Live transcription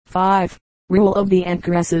5. Rule of the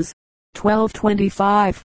Ancresses.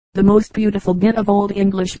 1225. The most beautiful bit of Old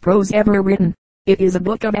English prose ever written. It is a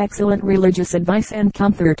book of excellent religious advice and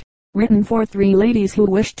comfort, written for 3 ladies who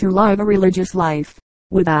wished to live a religious life,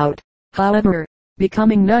 without, however,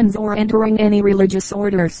 becoming nuns or entering any religious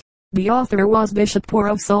orders. The author was Bishop Poore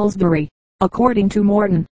of Salisbury, according to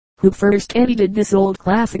Morton, who first edited this old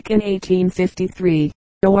classic in 1853.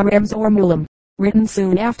 Orems Ormulum, written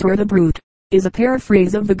soon after the Brute, is a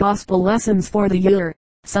paraphrase of the Gospel lessons for the year,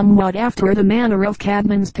 somewhat after the manner of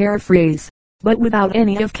Cadman's paraphrase, but without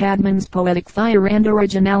any of Cadman's poetic fire and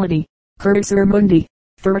originality. Cursor Mundi.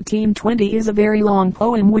 1320 is a very long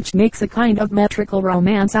poem which makes a kind of metrical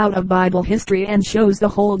romance out of Bible history and shows the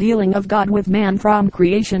whole dealing of God with man from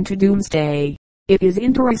creation to doomsday. It is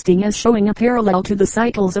interesting as showing a parallel to the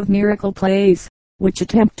cycles of miracle plays, which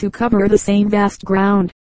attempt to cover the same vast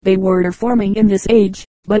ground. They were forming in this age,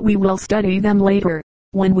 but we will study them later,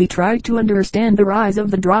 when we try to understand the rise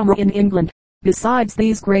of the drama in England. Besides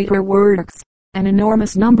these greater works, an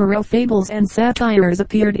enormous number of fables and satires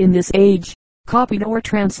appeared in this age, copied or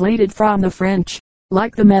translated from the French,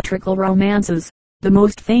 like the metrical romances. The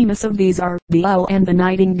most famous of these are The Owl and the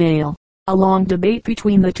Nightingale, a long debate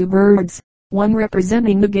between the two birds, one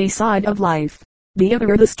representing the gay side of life, the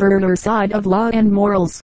other the sterner side of law and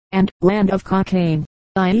morals, and Land of Cockaigne,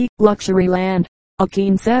 i.e., Luxury Land, a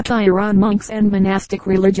keen satire on monks and monastic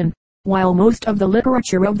religion. While most of the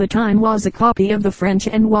literature of the time was a copy of the French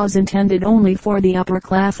and was intended only for the upper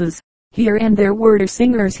classes, here and there were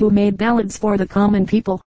singers who made ballads for the common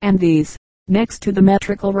people, and these, next to the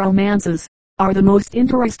metrical romances, are the most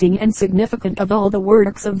interesting and significant of all the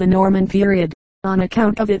works of the Norman period, on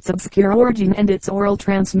account of its obscure origin and its oral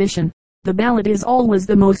transmission. The ballad is always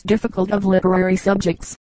the most difficult of literary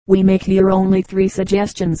subjects. We make here only 3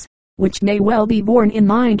 suggestions, which may well be borne in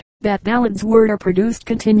mind, that ballads were produced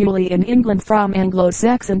continually in England from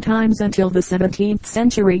Anglo-Saxon times until the 17th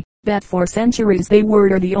century, that for centuries they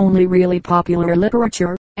were the only really popular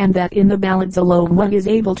literature, and that in the ballads alone one is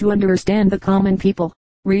able to understand the common people.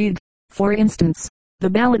 Read, for instance, the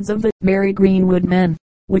ballads of the Merry Greenwood Men,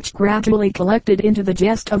 which gradually collected into the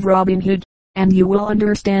Jest of Robin Hood, and you will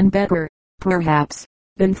understand better, perhaps,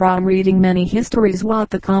 than from reading many histories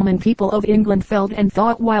what the common people of England felt and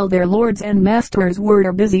thought while their lords and masters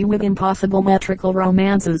were busy with impossible metrical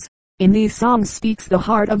romances. In these songs speaks the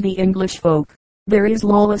heart of the English folk. There is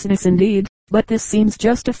lawlessness indeed, but this seems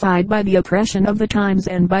justified by the oppression of the times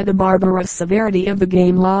and by the barbarous severity of the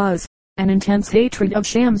game laws. An intense hatred of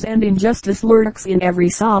shams and injustice lurks in every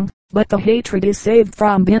song, but the hatred is saved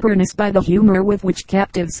from bitterness by the humor with which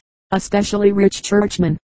captives, especially rich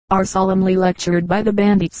churchmen, are solemnly lectured by the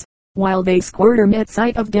bandits, while they squirm at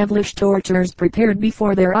sight of devilish tortures prepared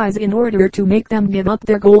before their eyes in order to make them give up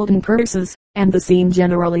their golden purses, and the scene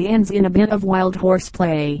generally ends in a bit of wild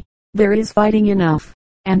horseplay. There is fighting enough,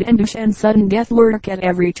 and ambush and sudden death lurk at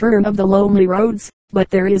every turn of the lonely roads, but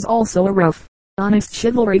there is also a rough, honest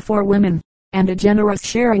chivalry for women, and a generous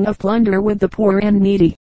sharing of plunder with the poor and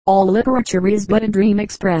needy. All literature is but a dream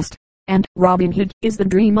expressed, and Robin Hood is the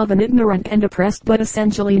dream of an ignorant and oppressed but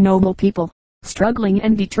essentially noble people, struggling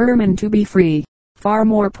and determined to be free. Far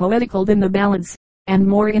more poetical than the ballads, and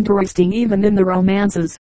more interesting even than the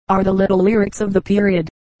romances, are the little lyrics of the period,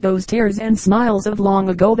 those tears and smiles of long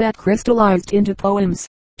ago that crystallized into poems,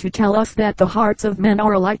 to tell us that the hearts of men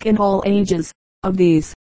are alike in all ages. Of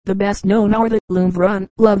these, the best known are the Loom Run,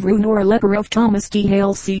 Love Rune or Letter of Thomas D.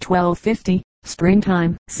 Hale c. 1250,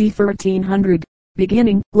 Springtime, c. 1300.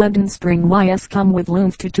 Beginning, London Spring ys come with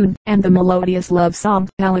Loom to tune, and the melodious love song,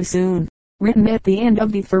 Alisoon, written at the end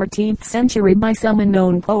of the 13th century by some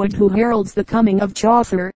unknown poet who heralds the coming of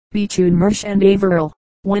Chaucer, Betune Marsh and Averil.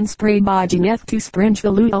 When spray by Geneth to springe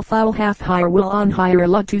the lute fowl hath higher will on higher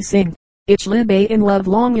love to sing. Ich libe in love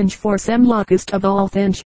longinge for sem lockest of all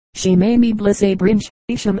finch. She may me bliss a bringe,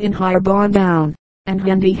 isham in higher bond down. And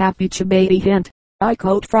handy happy chabady hint. I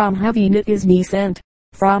quote from heaven it is me sent.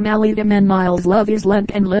 From Alidam and Miles love is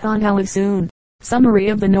lent and lit on Alisoon. Summary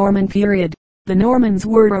of the Norman period. The Normans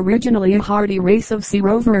were originally a hardy race of sea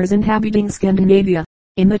rovers inhabiting Scandinavia.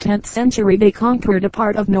 In the 10th century they conquered a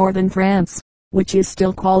part of northern France, which is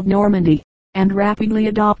still called Normandy, and rapidly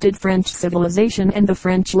adopted French civilization and the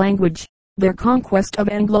French language. Their conquest of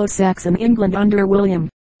Anglo-Saxon England under William,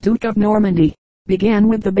 Duke of Normandy, began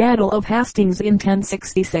with the Battle of Hastings in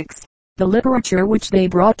 1066. The literature which they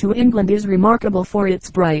brought to England is remarkable for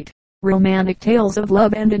its bright, romantic tales of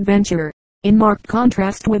love and adventure, in marked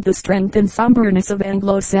contrast with the strength and somberness of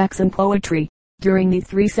Anglo-Saxon poetry. During the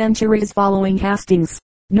 3 centuries following Hastings,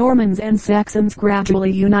 Normans and Saxons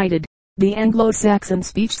gradually united, The Anglo-Saxon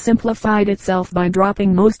speech simplified itself by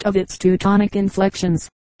dropping most of its Teutonic inflections,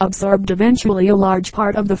 absorbed eventually a large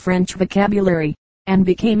part of the French vocabulary, and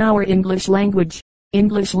became our English language.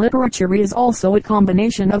 English literature is also a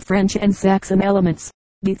combination of French and Saxon elements.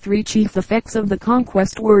 The three chief effects of the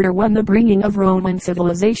conquest were: 1. The bringing of Roman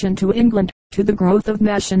civilization to England, 2. The growth of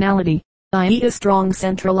nationality, i.e. a strong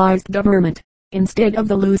centralized government, instead of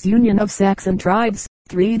the loose union of Saxon tribes,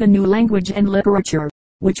 3. The new language and literature,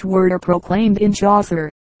 which were proclaimed in Chaucer.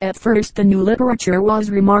 At first the new literature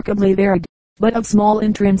was remarkably varied, but of small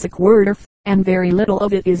intrinsic worth, and very little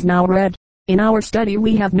of it is now read. In our study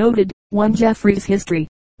we have noted, 1. Geoffrey's History,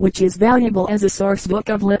 which is valuable as a source book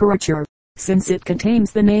of literature, since it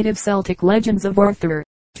contains the native Celtic legends of Arthur.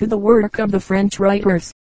 2. The work of the French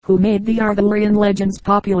writers, who made the Arthurian legends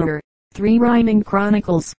popular. 3. Rhyming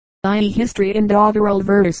chronicles, i.e. history in doggerel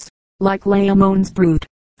verse, like Layamon's Brut.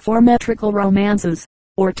 4. Metrical romances,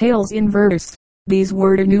 or tales in verse. These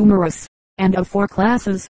were numerous, and of 4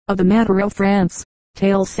 classes: of the matter of France,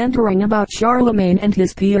 tales centering about Charlemagne and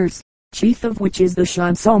his peers, chief of which is the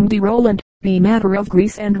Chanson de Roland; the matter of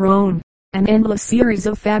Greece and Rome, an endless series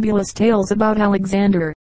of fabulous tales about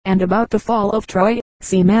Alexander, and about the fall of Troy;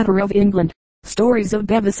 see matter of England, stories of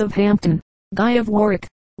Bevis of Hampton, Guy of Warwick,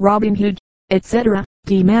 Robin Hood, etc.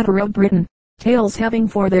 The matter of Britain, tales having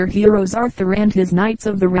for their heroes Arthur and his knights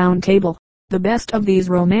of the Round Table. The best of these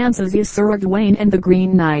romances is Sir Gawain and the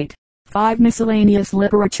Green Knight. 5. Miscellaneous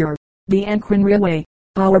literature. The Enchiridion,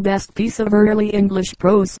 our best piece of early English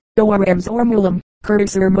prose, Oremus Ormulum,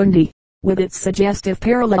 Cursor Mundi, with its suggestive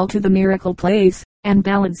parallel to the miracle plays, and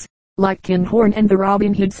ballads, like Kinghorn and the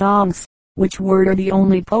Robin Hood songs, which were the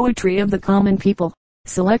only poetry of the common people.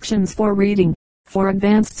 Selections for reading, for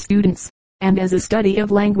advanced students, and as a study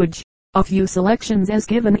of language. A few selections as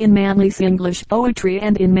given in Manly's English Poetry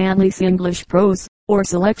and in Manly's English Prose, or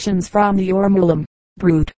selections from the Ormulum,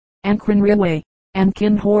 Brut, Enchiridion, and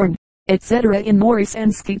Kinghorn, etc. in Morris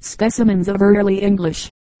and Skeat's Specimens of Early English.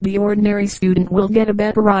 The ordinary student will get a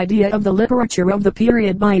better idea of the literature of the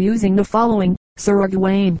period by using the following: Sir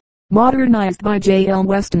Gawain, modernized by J. L.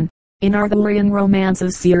 Weston, in Arthurian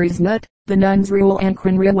Romances Series Nut; The Nun's Rule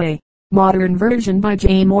Enchiridion, modern version by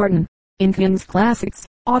J. Morton, in King's Classics;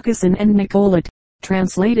 Aucassin and Nicolette,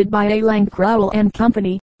 translated by A. Lang Crowell and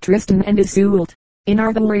Company; Tristan and Iseult, in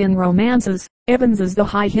Arthurian Romances; Evans's The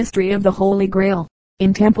High History of the Holy Grail,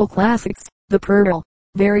 in Temple Classics; The Pearl.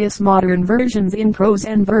 Various modern versions in prose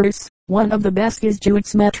and verse. One of the best is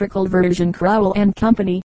Jewett's metrical version, Crowell and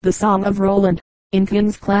Company, The Song of Roland, in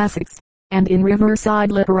King's Classics; and in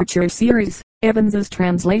Riverside Literature Series, Evans's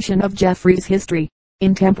translation of Geoffrey's History,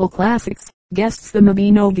 in Temple Classics; Guest's The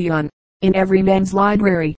Mabinogion, in Everyman's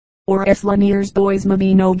Library, or S. Lanier's Boys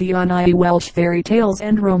Mabinogion, i.e. Welsh Fairy Tales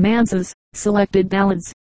and Romances, Selected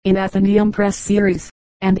Ballads, in Athenaeum Press Series,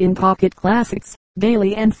 and in Pocket Classics;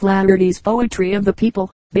 Daly and Flaherty's Poetry of the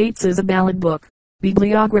People, Bates's A Ballad Book,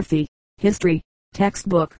 Bibliography, History,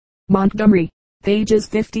 Textbook, Montgomery, pages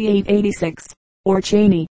 58-86, or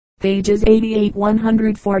Cheney, pages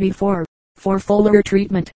 88-144, for fuller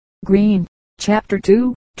treatment. Green, Chapter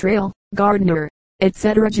 2, Trail, Gardner,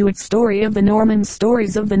 etc. Jewett's Story of the Normans,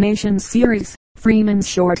 Stories of the Nations Series, Freeman's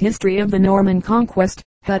Short History of the Norman Conquest,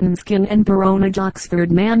 Hutton's and Baronage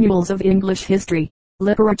Oxford Manuals of English History,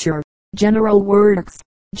 Literature, General Works,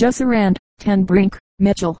 Jusserand, Ten Brink,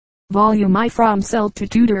 Mitchell, Volume I from Selt to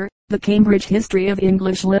Tudor, The Cambridge History of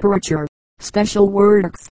English Literature, Special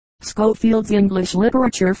Works, Schofield's English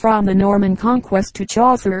Literature from the Norman Conquest to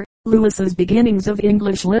Chaucer, Lewis's Beginnings of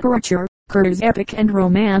English Literature, Kerr's Epic and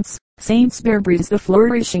Romance, Saintsbury's The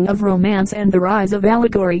Flourishing of Romance and the Rise of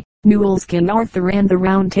Allegory, Newell's King Arthur and the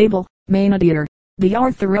Round Table, Maynadier, the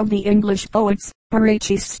Arthur of the English Poets,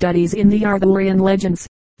 H.'s Studies in the Arthurian Legends,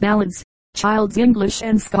 Ballads, Child's English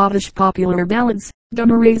and Scottish Popular Ballads,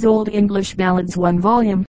 Dummery's Old English Ballads 1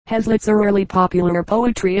 volume, Hazlitt's Early Popular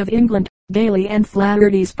Poetry of England, Daly and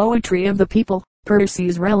Flaherty's Poetry of the People,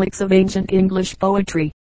 Percy's Relics of Ancient English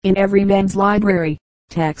Poetry, in Everyman's Library,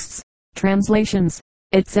 Texts, Translations,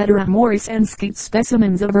 etc. Morris and Skeat's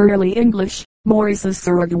Specimens of Early English, Morris's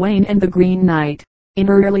Sir Gawain and the Green Knight, in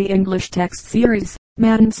Early English Text Series,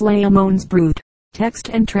 Madden's Layamon's Brut, text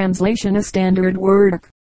and translation a standard work,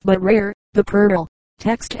 but rare, The Pearl,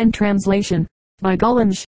 text and translation, by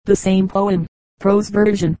Gullinge, the same poem, prose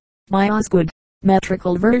version, by Osgood,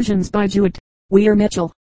 metrical versions by Jewett, Weir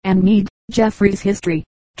Mitchell, and Mead, Geoffrey's History,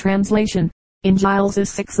 translation, in Giles's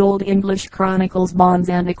 6 Old English Chronicles, Bond's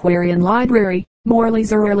Antiquarian Library,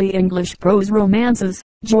 Morley's Early English Prose Romances,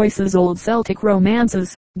 Joyce's Old Celtic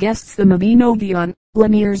Romances, Guest's The Mabinogion,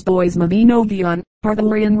 Lanier's Boys Mabinogion,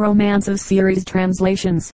 Arthurian Romances Series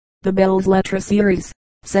translations, The Belles Lettres series,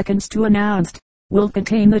 seconds to announced, will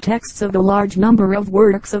contain the texts of a large number of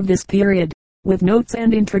works of this period, with notes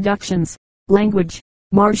and introductions. Language.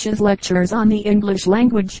 Marsh's Lectures on the English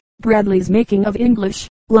Language, Bradley's Making of English,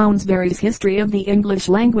 Lounsbury's History of the English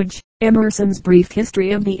Language, Emerson's Brief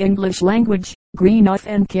History of the English Language, Greenough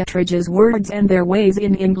and Kittredge's Words and Their Ways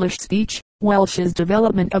in English Speech, Welsh's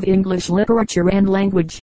Development of English Literature and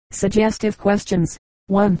Language. Suggestive questions.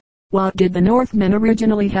 1. What did the Northmen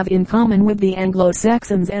originally have in common with the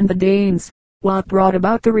Anglo-Saxons and the Danes? What brought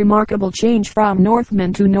about the remarkable change from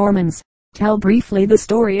Northmen to Normans? Tell briefly the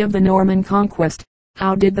story of the Norman conquest.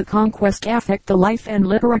 How did the conquest affect the life and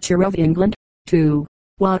literature of England? 2.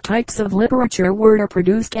 What types of literature were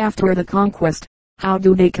produced after the conquest? How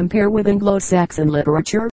do they compare with Anglo-Saxon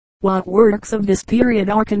literature? What works of this period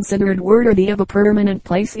are considered worthy of a permanent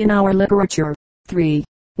place in our literature? 3.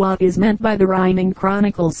 What is meant by the rhyming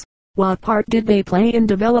chronicles? What part did they play in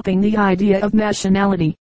developing the idea of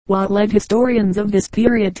nationality? What led historians of this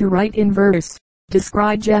period to write in verse?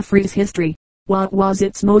 Describe Geoffrey's history. What was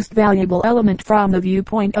its most valuable element from the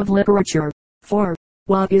viewpoint of literature? 4.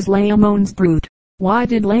 What is Layamon's Brut? Why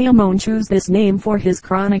did Layamon choose this name for his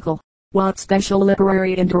chronicle? What special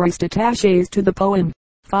literary interest attaches to the poem?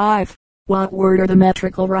 5. What were the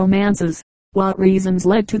metrical romances? What reasons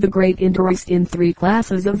led to the great interest in three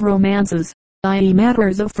classes of romances, i.e.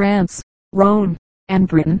 matters of France, Rome, and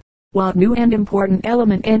Britain? What new and important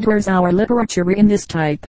element enters our literature in this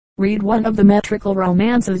type? Read one of the metrical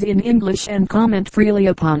romances in English and comment freely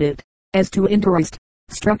upon it. As to interest,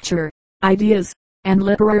 structure, ideas, and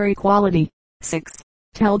literary quality. 6.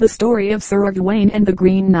 Tell the story of Sir Gawain and the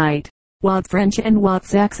Green Knight. What French and what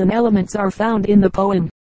Saxon elements are found in the poem?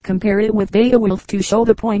 Compare it with Beowulf to show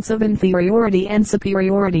the points of inferiority and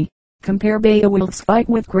superiority. Compare Beowulf's fight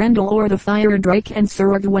with Grendel or the Fire Drake and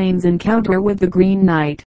Sir Gawain's encounter with the Green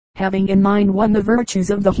Knight, having in mind 1. The virtues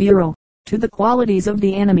of the hero, 2. The qualities of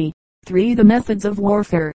the enemy, 3. The methods of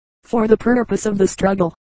warfare, 4. The purpose of the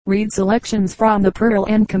struggle. Read selections from the Pearl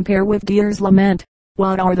and compare with Dear's Lament.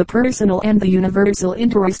 What are the personal and the universal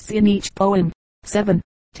interests in each poem? 7.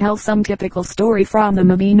 Tell some typical story from the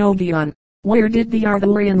Mabinogion. Where did the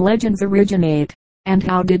Arthurian legends originate, and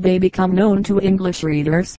how did they become known to English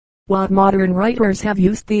readers? What modern writers have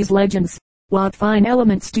used these legends? What fine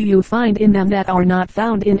elements do you find in them that are not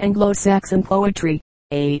found in Anglo-Saxon poetry?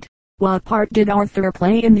 8. What part did Arthur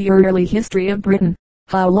play in the early history of Britain?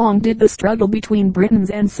 How long did the struggle between Britons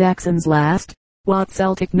and Saxons last? What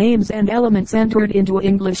Celtic names and elements entered into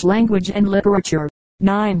English language and literature?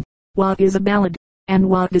 9. What is a ballad, and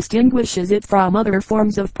what distinguishes it from other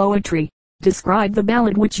forms of poetry? Describe the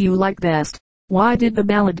ballad which you like best. Why did the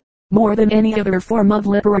ballad, more than any other form of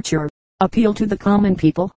literature, appeal to the common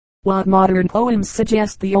people? What modern poems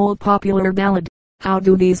suggest the old popular ballad? How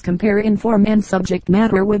do these compare in form and subject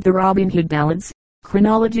matter with the Robin Hood ballads?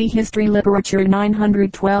 Chronology, History, Literature.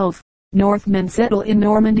 912. Northmen settle in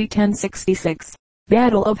Normandy. 1066.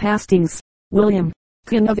 Battle of Hastings. William,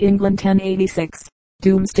 King of England. 1086.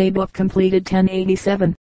 Domesday Book completed.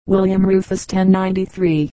 1087. William Rufus.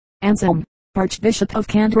 1093. Anselm, Archbishop of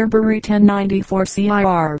Canterbury. 1094.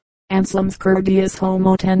 Cir. Anselm's Cur Deus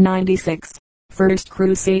Homo. 1096. First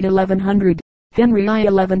Crusade. 1100. Henry I.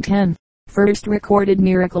 1110. First recorded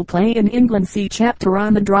miracle play in England. See chapter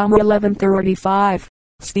on the drama. 1135.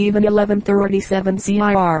 Stephen. 1137.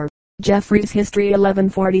 Cir. Geoffrey's History.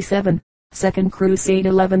 1147. Second Crusade.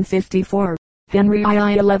 1154. Henry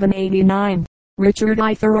I. 1189. Richard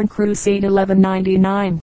I. Third Crusade.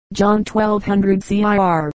 1199. John 1200.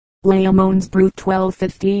 Cir. Layamon's Brut.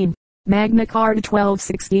 1215. Magna Carta.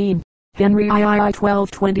 1216. Henry II.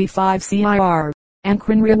 1225. Cir.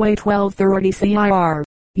 Ancrinriaway. 1230. Cir.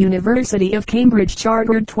 University of Cambridge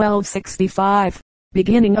Chartered. 1265.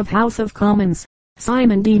 Beginning of House of Commons.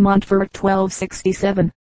 Simon de Montfort.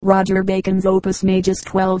 1267. Roger Bacon's Opus Majus.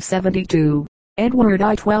 1272. Edward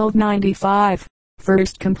I. 1295.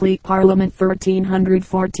 First Complete Parliament.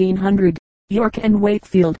 1300-1400. York and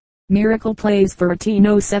Wakefield. Miracle Plays.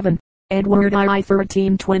 1307. Edward I.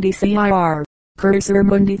 1320. Cir. Cursor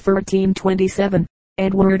Mundi. 1327.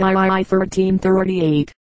 Edward I.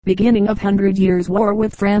 1338. Beginning of 100 Years' War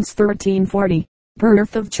with France. 1340.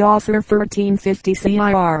 Birth of Chaucer. 1350.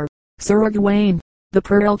 Cir. Sir Gawain. The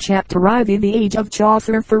Pearl Chapter IV. The Age of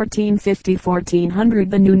Chaucer. 1350-1400.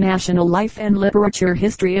 The New National Life and Literature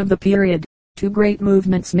History of the period. Two great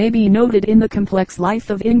movements may be noted in the complex life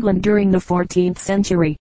of England during the 14th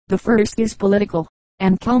century. The first is political,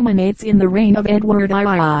 and culminates in the reign of Edward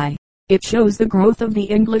II. It shows the growth of the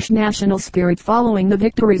English national spirit following the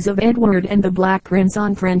victories of Edward and the Black Prince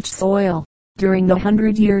on French soil. During the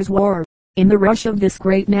 100 Years' War, In the rush of this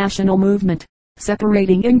great national movement,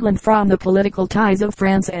 separating England from the political ties of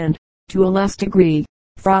France and, to a less degree,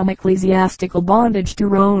 from ecclesiastical bondage to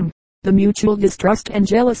Rome, the mutual distrust and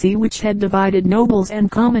jealousy which had divided nobles and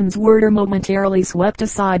commons were momentarily swept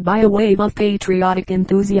aside by a wave of patriotic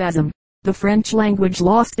enthusiasm. The French language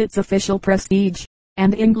lost its official prestige,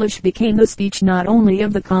 and English became the speech not only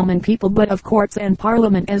of the common people but of courts and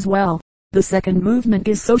parliament as well. The second movement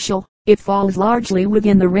is social. It falls largely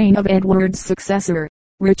within the reign of Edward's successor,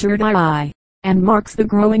 Richard II, and marks the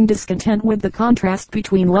growing discontent with the contrast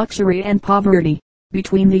between luxury and poverty,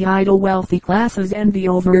 between the idle wealthy classes and the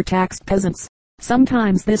overtaxed peasants.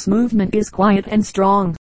 Sometimes this movement is quiet and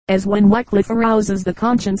strong, as when Wycliffe arouses the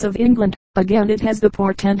conscience of England. Again it has the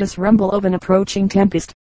portentous rumble of an approaching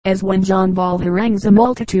tempest, as when John Ball harangues a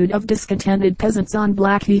multitude of discontented peasants on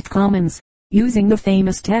Blackheath Commons, using the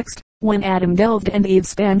famous text, "When Adam delved and Eve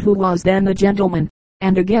span, who was then the gentleman?"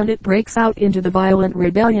 And again it breaks out into the violent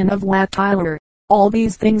rebellion of Wat Tyler. All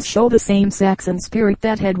these things show the same Saxon spirit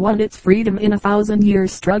that had won its freedom in a 1,000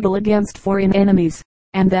 years struggle against foreign enemies,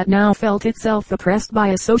 and that now felt itself oppressed by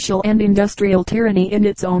a social and industrial tyranny in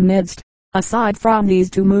its own midst. Aside from these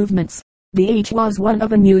two movements, the age was one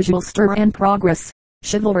of unusual stir and progress.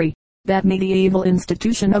 Chivalry, that medieval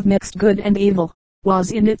institution of mixed good and evil,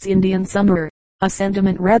 was in its Indian summer a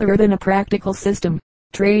sentiment rather than a practical system.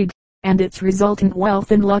 Trade, and its resultant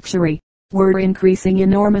wealth and luxury, were increasing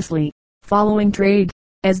enormously. Following trade,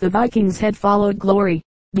 as the Vikings had followed glory,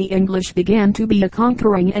 the English began to be a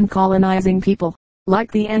conquering and colonizing people.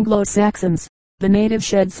 Like the Anglo-Saxons, the native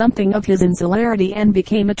shed something of his insularity and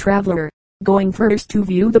became a traveler, going first to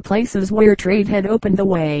view the places where trade had opened the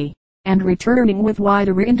way, and returning with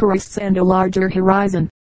wider interests and a larger horizon.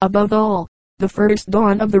 Above all, the first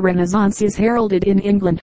dawn of the Renaissance is heralded in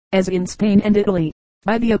England, as in Spain and Italy,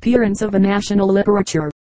 by the appearance of a national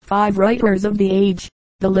literature. 5 writers of the age.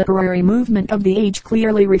 The literary movement of the age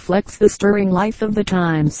clearly reflects the stirring life of the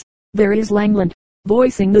times. There is Langland,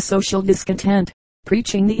 voicing the social discontent,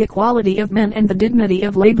 preaching the equality of men and the dignity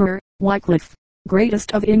of labor. Wycliffe,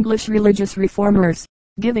 greatest of English religious reformers,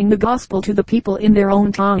 giving the gospel to the people in their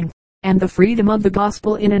own tongue, and the freedom of the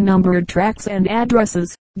gospel in unnumbered tracts and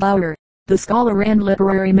addresses. Bowyer, the scholar and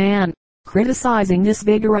literary man, criticizing this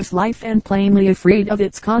vigorous life and plainly afraid of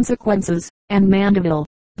its consequences. And Mandeville,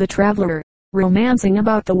 the traveler, romancing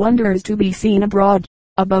about the wonders to be seen abroad.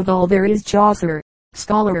 Above all there is Chaucer,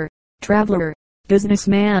 scholar, traveler,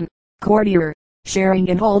 businessman, courtier, sharing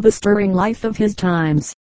in all the stirring life of his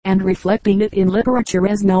times, and reflecting it in literature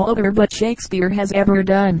as no other but Shakespeare has ever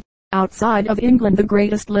done. Outside of England the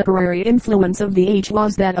greatest literary influence of the age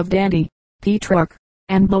was that of Dante, Petrarch,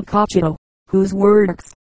 and Boccaccio, whose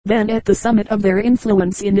works, then at the summit of their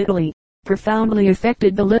influence in Italy, profoundly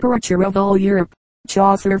affected the literature of all Europe.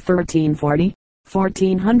 Chaucer 1340,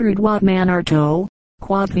 1400. What man art thou,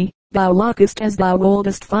 quod he, thou lookest as thou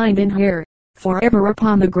oldest find in hair, for ever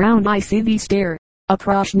upon the ground I see thee stare,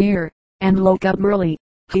 approach near, and look up early,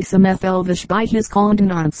 he seemeth elvish by his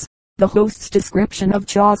countenance. The host's description of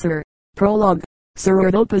Chaucer. Prologue. Sir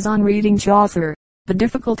Oedipus on reading Chaucer. The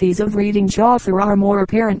difficulties of reading Chaucer are more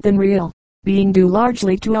apparent than real, being due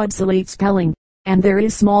largely to obsolete spelling, and there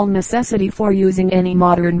is small necessity for using any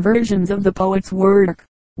modern versions of the poet's work,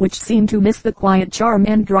 which seem to miss the quiet charm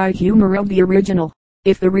and dry humor of the original.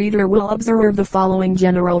 If the reader will observe the following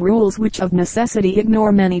general rules which of necessity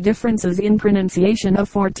ignore many differences in pronunciation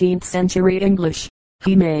of 14th century English,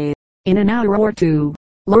 he may, in an hour or two,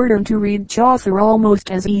 learn to read Chaucer almost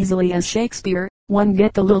as easily as Shakespeare. 1.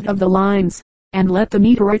 Get the lilt of the lines, and let the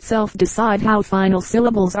meter itself decide how final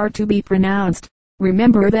syllables are to be pronounced.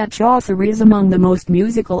 Remember that Chaucer is among the most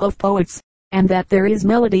musical of poets, and that there is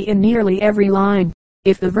melody in nearly every line.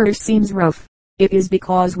 If the verse seems rough, it is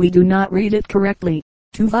because we do not read it correctly.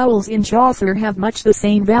 2 Vowels in Chaucer have much the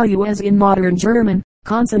same value as in modern German.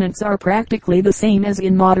 Consonants are practically the same as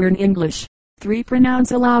in modern English. 3.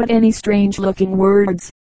 Pronounce aloud any strange-looking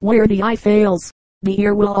words. Where the eye fails, the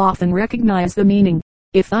ear will often recognize the meaning.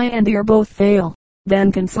 If eye and ear both fail,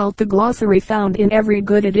 then consult the glossary found in every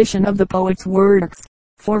good edition of the poet's works.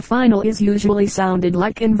 For final is usually sounded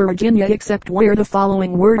like in Virginia except where the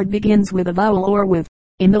following word begins with a vowel or with.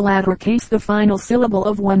 In the latter case the final syllable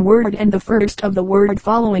of one word and the first of the word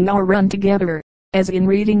following are run together, as in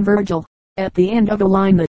reading Virgil, at the end of a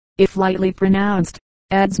line that, if lightly pronounced,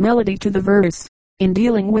 adds melody to the verse. In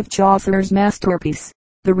dealing with Chaucer's masterpiece,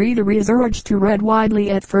 the reader is urged to read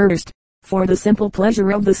widely at first, for the simple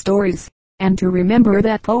pleasure of the stories, and to remember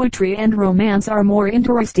that poetry and romance are more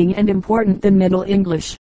interesting and important than Middle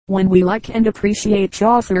English. When we like and appreciate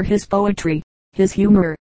Chaucer, his poetry, his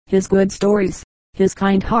humor, his good stories, his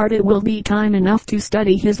kind heart it will be time enough to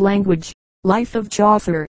study his language. Life of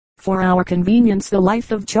Chaucer. For our convenience the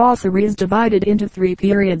life of Chaucer is divided into 3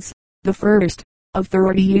 periods. The first, of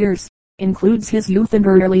 30 years, includes his youth and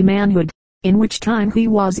early manhood, in which time he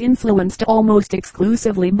was influenced almost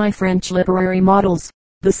exclusively by French literary models.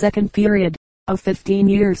 The second period, of 15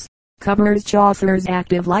 years, covers Chaucer's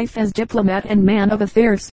active life as diplomat and man of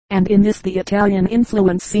affairs, and in this the Italian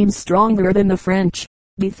influence seems stronger than the French.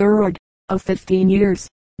 The third, of 15 years,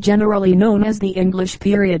 generally known as the English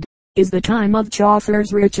period, is the time of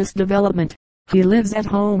Chaucer's richest development. He lives at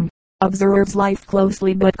home, observes life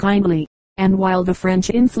closely but kindly, and while the French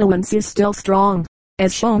influence is still strong,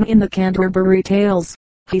 as shown in the Canterbury Tales,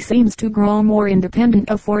 he seems to grow more independent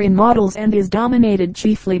of foreign models and is dominated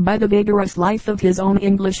chiefly by the vigorous life of his own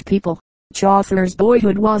English people. Chaucer's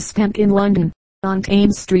boyhood was spent in London, on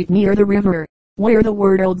Thames Street near the river, where the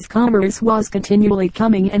world's commerce was continually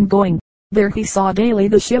coming and going. There he saw daily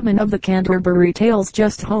the shipment of the Canterbury Tales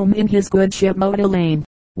just home in his good ship Modelaine,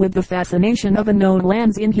 with the fascination of unknown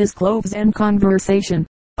lands in his clothes and conversation.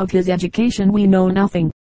 Of his education we know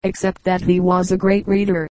nothing, except that he was a great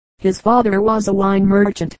reader. His father was a wine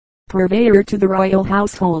merchant, purveyor to the royal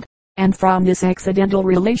household, and from this accidental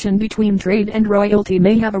relation between trade and royalty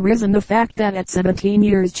may have arisen the fact that at 17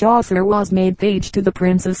 years Chaucer was made page to the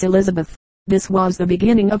Princess Elizabeth. This was the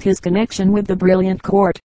beginning of his connection with the brilliant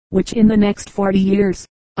court, which in the next 40 years,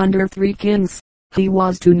 under 3 kings, he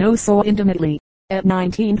was to know so intimately. At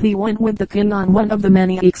 19 he went with the king on one of the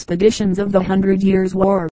many expeditions of the 100 Years'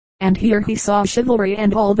 War, and here he saw chivalry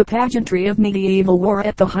and all the pageantry of medieval war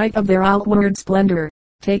at the height of their outward splendor.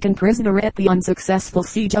 Taken prisoner at the unsuccessful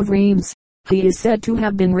siege of Rheims, he is said to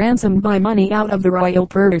have been ransomed by money out of the royal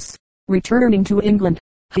purse. Returning to England,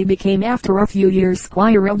 he became after a few years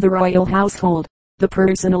squire of the royal household, the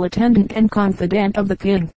personal attendant and confidant of the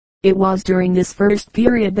king. It was during this first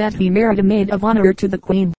period that he married a maid of honor to the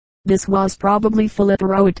queen. This was probably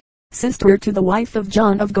Philippa, sister to the wife of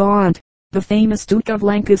John of Gaunt, the famous Duke of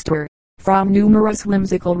Lancaster. From numerous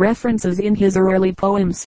whimsical references in his early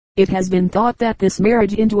poems, it has been thought that this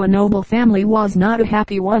marriage into a noble family was not a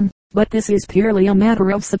happy one, but this is purely a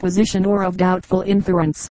matter of supposition or of doubtful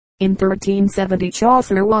inference. In 1370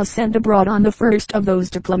 Chaucer was sent abroad on the first of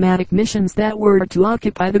those diplomatic missions that were to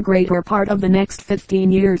occupy the greater part of the next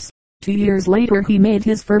 15 years. 2 years later he made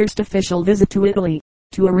his first official visit to Italy,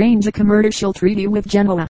 to arrange a commercial treaty with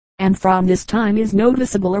Genoa, and from this time is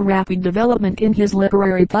noticeable a rapid development in his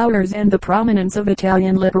literary powers and the prominence of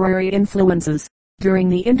Italian literary influences. During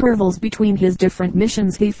the intervals between his different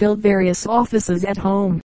missions he filled various offices at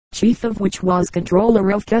home, chief of which was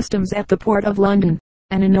Controller of Customs at the Port of London.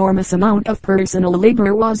 An enormous amount of personal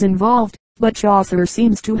labor was involved, but Chaucer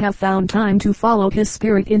seems to have found time to follow his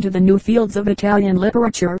spirit into the new fields of Italian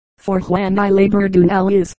literature, for when I labor do thou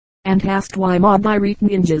is, and hast why maud thy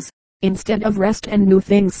retinges, instead of rest and new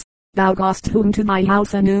things, thou goest home to thy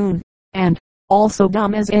house anon, and, also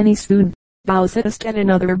dumb as any spoon, thou sittest at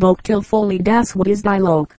another book till fully das what is thy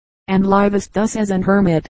loke, and livest thus as an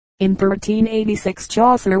hermit. In 1386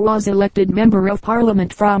 Chaucer was elected member of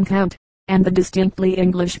Parliament from Kent, and the distinctly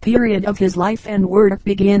English period of his life and work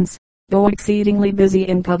begins. Though exceedingly busy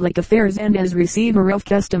in public affairs and as receiver of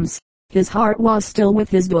customs, his heart was still with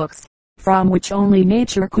his books, from which only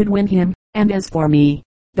nature could win him. And as for me,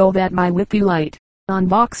 though that my wit be light, on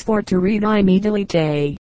box for to read I me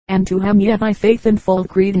delete, and to hem yet I faith in full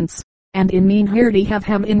credence, and in mean hearty have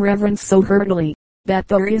hem in reverence so heartily, that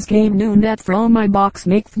there is game noon that from my box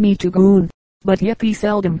maketh me to goon, but yet be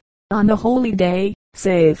seldom, on the holy day,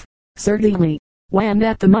 save, certainly, when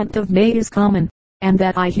that the month of May is common, and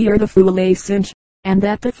that I hear the foule cinch, and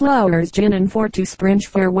that the flowers gin for to spring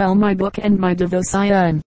farewell my book and my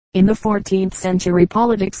devotion. In the 14th century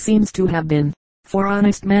politics seems to have been, for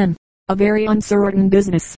honest men, a very uncertain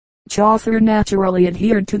business. Chaucer naturally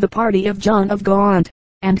adhered to the party of John of Gaunt,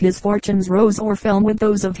 and his fortunes rose or fell with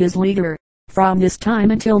those of his leader. From this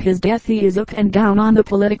time until his death he is up and down on the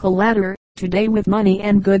political ladder, today with money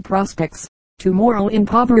and good prospects, tomorrow in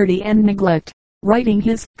poverty and neglect, writing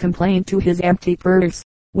his complaint to his empty purse,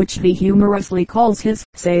 which he humorously calls his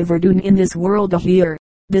saverdun in this world here.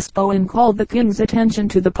 This poem called the king's attention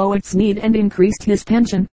to the poet's need and increased his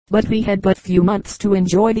pension, but he had but few months to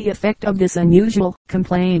enjoy the effect of this unusual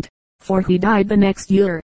complaint, for he died the next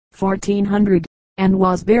year, 1400, and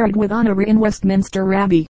was buried with honor in Westminster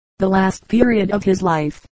Abbey. The last period of his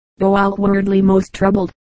life, though outwardly most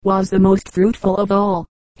troubled, was the most fruitful of all.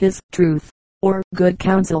 His truth, or good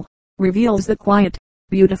counsel, reveals the quiet,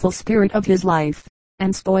 beautiful spirit of his life,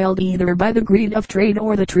 and spoiled either by the greed of trade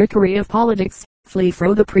or the trickery of politics, flee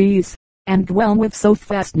fro the praise, and dwell with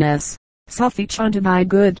sophistness. suffich unto thy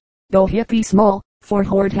good, though it be small, for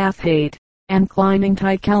hoard hath hate, and climbing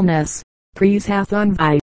tikelness, praise hath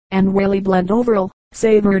unvi, and welly blend overall,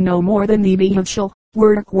 savor no more than thee behave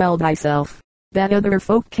work well thyself, that other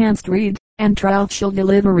folk canst read, and trout shall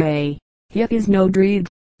deliver a. It is no dread,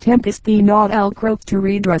 tempest thee not I'll croak to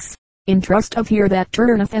redress, in trust of here that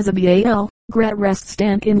turneth as a bal, gret rest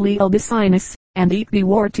stand in leal besinus, and eat be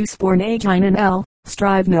war to sporn agine and l,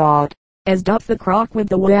 strive not, as doth the croc with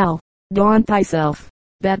the well, daunt thyself,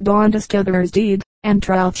 that dauntest other's deed, and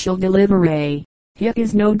trout shall deliver a. It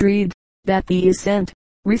is no dread, that thee is sent,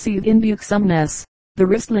 receive in buxomness, the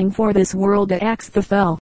wrestling for this world at axe the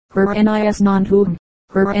fell, her nis non whom,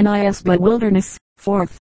 her nis by wilderness,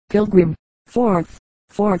 forth, pilgrim, forth,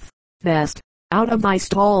 best, out of thy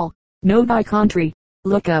stall, know thy country,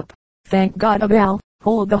 look up, thank God abel,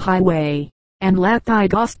 hold the highway, and let thy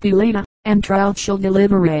dust be laid, and trout shall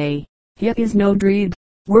deliver a. It is no dread.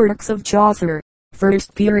 Works of Chaucer.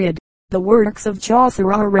 First period. The works of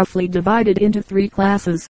Chaucer are roughly divided into three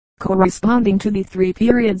classes, corresponding to the three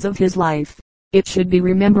periods of his life. It should be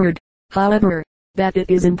remembered, however, that it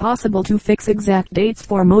is impossible to fix exact dates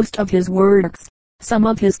for most of his works. Some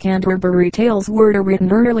of his Canterbury Tales were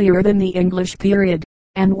written earlier than the English period,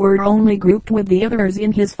 and were only grouped with the others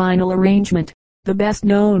in his final arrangement. The best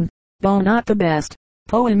known, though not the best,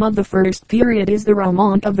 poem of the first period is the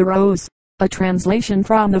Roman of the Rose, a translation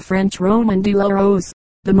from the French Roman de la Rose.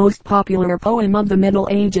 The most popular poem of the Middle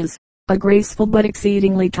Ages, a graceful but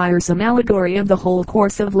exceedingly tiresome allegory of the whole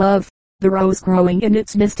course of love. The rose growing in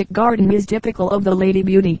its mystic garden is typical of the Lady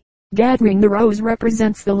Beauty. Gathering the rose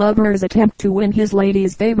represents the lover's attempt to win his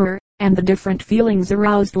lady's favor, and the different feelings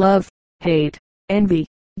aroused: love, hate, envy,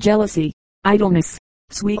 jealousy, idleness,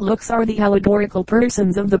 sweet looks are the allegorical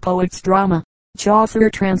persons of the poet's drama. Chaucer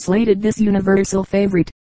translated this universal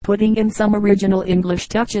favorite, putting in some original English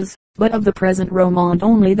touches, but of the present Roman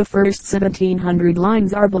only the first 1700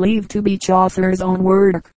 lines are believed to be Chaucer's own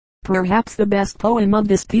work. Perhaps the best poem of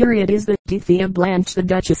this period is the Dithy of Blanche the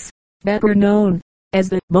Duchess, better known as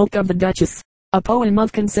the Book of the Duchess, a poem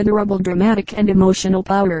of considerable dramatic and emotional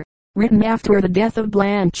power, written after the death of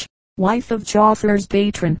Blanche, wife of Chaucer's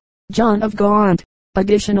patron, John of Gaunt.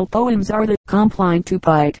 Additional poems are the Compline to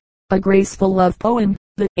Pight, a graceful love poem,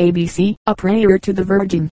 the ABC, a prayer to the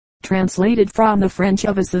Virgin, translated from the French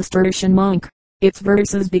of a Cistercian monk, its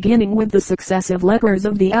verses beginning with the successive letters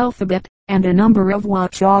of the alphabet, and a number of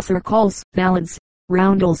what Chaucer calls ballads,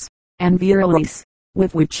 roundels, and virelays,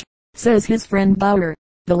 with which, says his friend Bauer,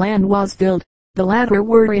 the land was filled. The latter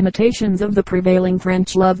were imitations of the prevailing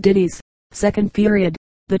French love ditties. Second period.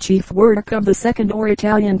 The chief work of the second or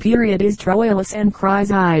Italian period is Troilus and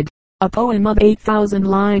Chryside, a poem of 8,000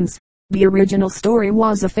 lines. The original story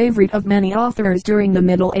was a favorite of many authors during the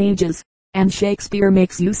Middle Ages, and Shakespeare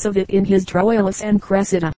makes use of it in his Troilus and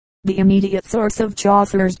Cressida. The immediate source of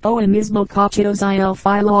Chaucer's poem is Boccaccio's Il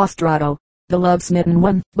Filostrato, the love-smitten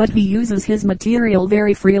one, but he uses his material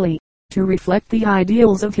very freely, to reflect the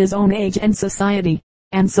ideals of his own age and society,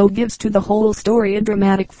 and so gives to the whole story a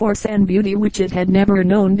dramatic force and beauty which it had never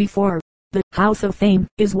known before. The House of Fame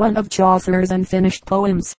is one of Chaucer's unfinished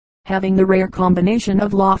poems, having the rare combination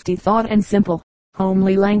of lofty thought and simple,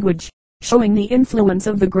 homely language, showing the influence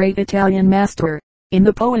of the great Italian master. In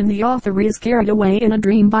the poem the author is carried away in a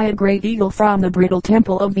dream by a great eagle from the brittle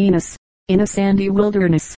temple of Venus, in a sandy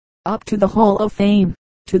wilderness, up to the Hall of Fame.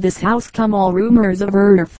 To this house come all rumors of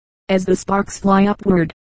earth. As the sparks fly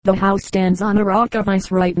upward, the house stands on a rock of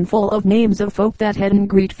ice right and full of names of folk that had in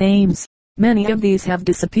great fames. Many of these have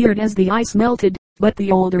disappeared as the ice melted, but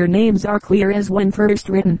the older names are clear as when first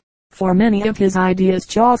written. For many of his ideas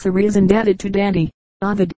Chaucer is indebted to Dante,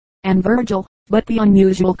 Ovid, and Virgil, but the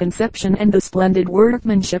unusual conception and the splendid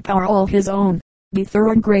workmanship are all his own. The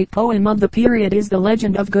third great poem of the period is the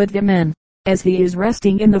Legend of Good Vimen. As he is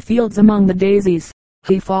resting in the fields among the daisies,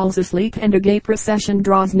 he falls asleep and a gay procession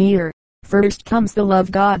draws near. First comes the love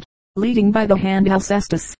god, leading by the hand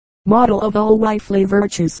Alcestis, model of all wifely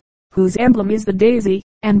virtues, whose emblem is the daisy,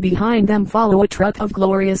 and behind them follow a truck of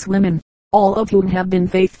glorious women, all of whom have been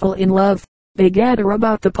faithful in love. They gather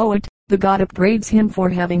about the poet. The god upbraids him for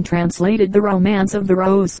having translated the Romance of the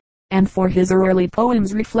Rose, and for his early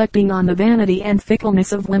poems reflecting on the vanity and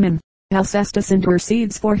fickleness of women. Alcestis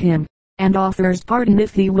intercedes for him, and offers pardon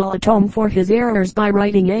if he will atone for his errors by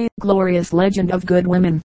writing a glorious legend of good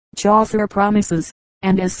women. Chaucer promises,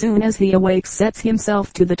 and as soon as he awakes sets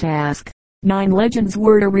himself to the task. 9 legends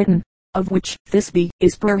were written, of which Thisbe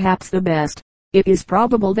is perhaps the best. It is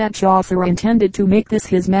probable that Chaucer intended to make this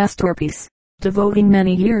his masterpiece, devoting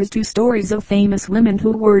many years to stories of famous women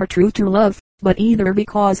who were true to love, but either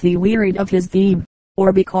because he wearied of his theme,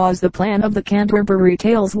 or because the plan of the Canterbury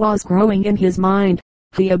Tales was growing in his mind,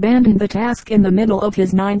 he abandoned the task in the middle of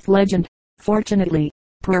his 9th legend. Fortunately,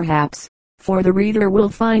 perhaps, for the reader will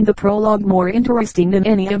find the prologue more interesting than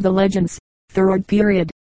any of the legends. Third period.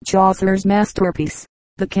 Chaucer's masterpiece,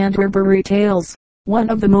 The Canterbury Tales, one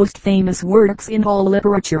of the most famous works in all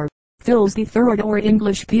literature, fills the third or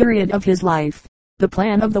English period of his life. The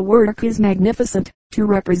plan of the work is magnificent, to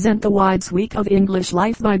represent the wide sweep of English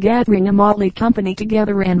life by gathering a motley company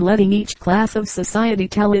together and letting each class of society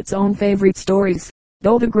tell its own favorite stories.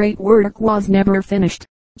 Though the great work was never finished,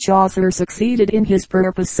 Chaucer succeeded in his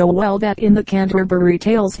purpose so well that in the Canterbury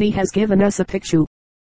Tales he has given us a picture